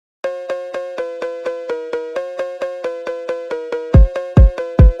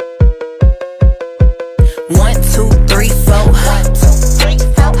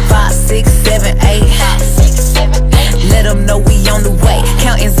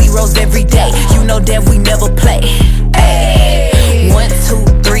that we never play. Ay. 1, 2,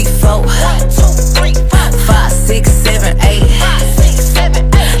 3, 4, 5, 6, 7, 8.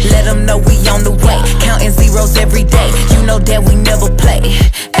 Let them know we on the way, counting zeros every day. You know that we never play.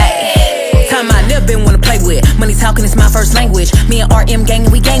 Ay. Time I never been one to play with. Money talking is my first language. Me and RM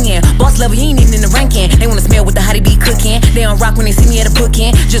gangin, we gangin. Boss level, he ain't even in the rankin. They wanna smell what the hottie be cookin. They don't rock when they see me at a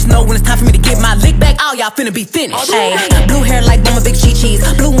bookin. Just know when it's time for me to get my lick back, all y'all finna be finished. Ay. Blue hair like Bulma, big chi-chis.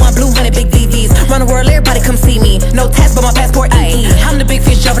 Blue one, blue honey, big VVs. Run the world, everybody come see me. No tax, but my passport, ayy. I'm the big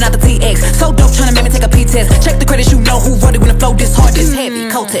fish jumping out the TX. So dope, tryna make me take a P-test. Check the credits, you know who wrote it when the flow this hard, this heavy.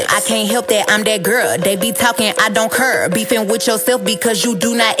 Coated. I can't help that, I'm that girl. They be talking, I don't care. Beefing with yourself because you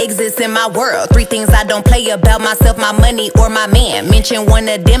do not exist in my world. 3 things I don't play about myself, my money, or my man. Mention one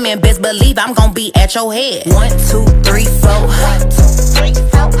of them and best believe I'm gon' be at your head. 1, 2, 3, 4,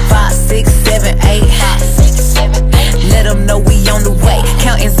 5, 6, 7, 8. Let them know we on the way,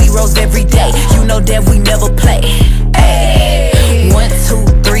 counting zeros every day. You know that we never play. Ay. 1, 2,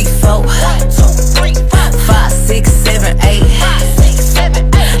 3, 4, 5, 6, 7, 8.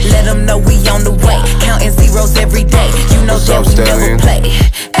 Let them know we on the way, counting zeros every day. You know that we never play.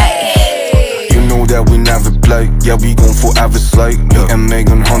 Ay. You know that we never play. Yeah, we gon' forever slay. Me and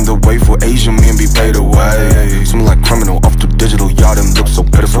Megan on the way for Asian men be paid away. Something like criminal off the digital. Y'all them look so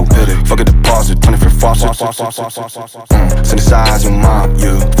pitiful. Fuck a deposit, 24 faucet. Synthesize your mind,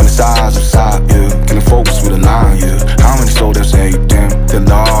 yeah. Fantasize outside, yeah. Can I focus with a line, yeah. How many soldiers hate them? They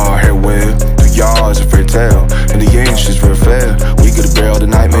law, hair well. 2 yards, a fairy tale. In the end, shit's real fair. We could bear all the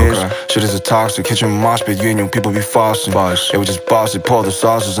nightmares. Shit is a toxic kitchen mosh pit. You and your people be flossing. Yeah, we just boss it. Pour the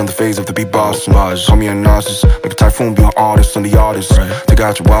sauces on the face of the beat bossing. Call me a narcissist. Make a typhoon be an artist on the artist. Take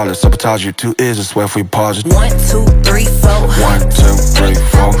out your wallet, sabotage your 2 ears. I swear for your pause it. 1, 2, 3, 4. 1,